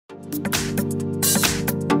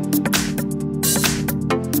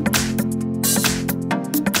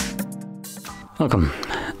Welcome.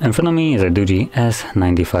 In front of me is a DOOGEE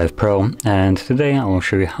S95 Pro, and today I will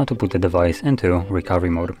show you how to put the device into recovery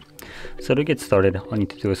mode. So to get started, all you need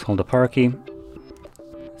to do is hold the power key,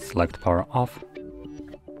 select power off,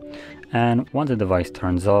 and once the device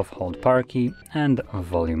turns off, hold power key and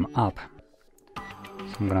volume up. So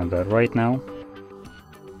I'm gonna do that right now.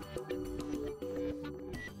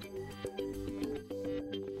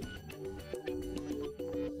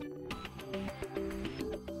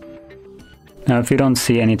 Now if you don't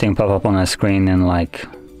see anything pop up on the screen in like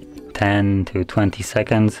 10 to 20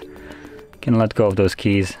 seconds, you can let go of those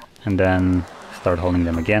keys and then start holding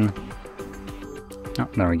them again. Oh,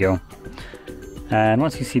 there we go. And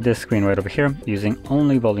once you see this screen right over here, using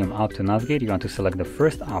only volume up to navigate, you want to select the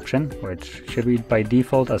first option, which should be by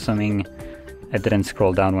default, assuming it didn't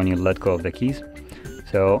scroll down when you let go of the keys.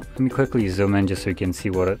 So let me quickly zoom in just so you can see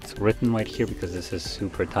what it's written right here, because this is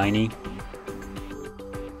super tiny.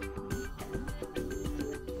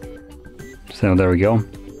 So there we go.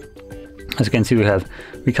 As you can see, we have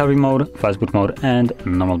recovery mode, fast boot mode, and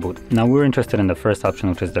normal boot. Now we're interested in the first option,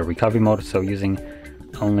 which is the recovery mode. So using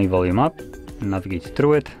only volume up, navigate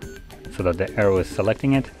through it so that the arrow is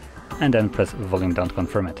selecting it, and then press volume down to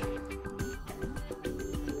confirm it.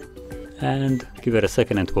 And give it a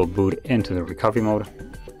second and it will boot into the recovery mode.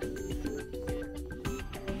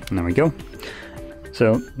 And there we go.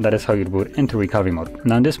 So that is how you boot into recovery mode.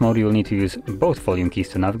 Now in this mode you will need to use both volume keys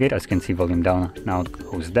to navigate. As you can see, volume down now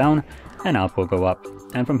goes down and up will go up.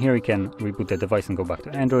 And from here we can reboot the device and go back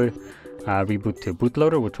to Android. Reboot to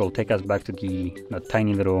bootloader, which will take us back to the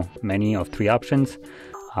tiny little menu of 3 options.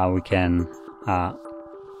 We can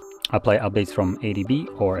apply updates from ADB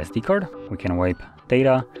or SD card. We can wipe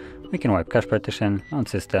data. We can wipe cache partition, on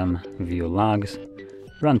system, view logs,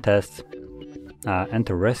 run tests,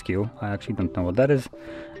 enter rescue. I actually don't know what that is.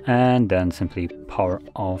 And then simply power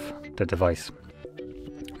off the device.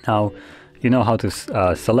 Now you know how to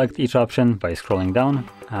select each option by scrolling down,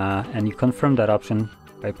 and you confirm that option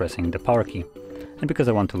by pressing the power key. And because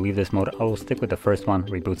I want to leave this mode, I will stick with the first one,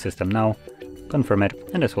 reboot system now, confirm it,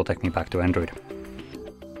 and this will take me back to Android.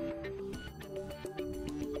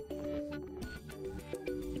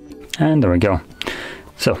 And there we go.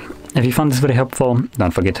 So if you found this very helpful,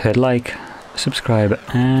 don't forget to hit like, subscribe,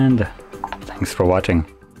 and thanks for watching.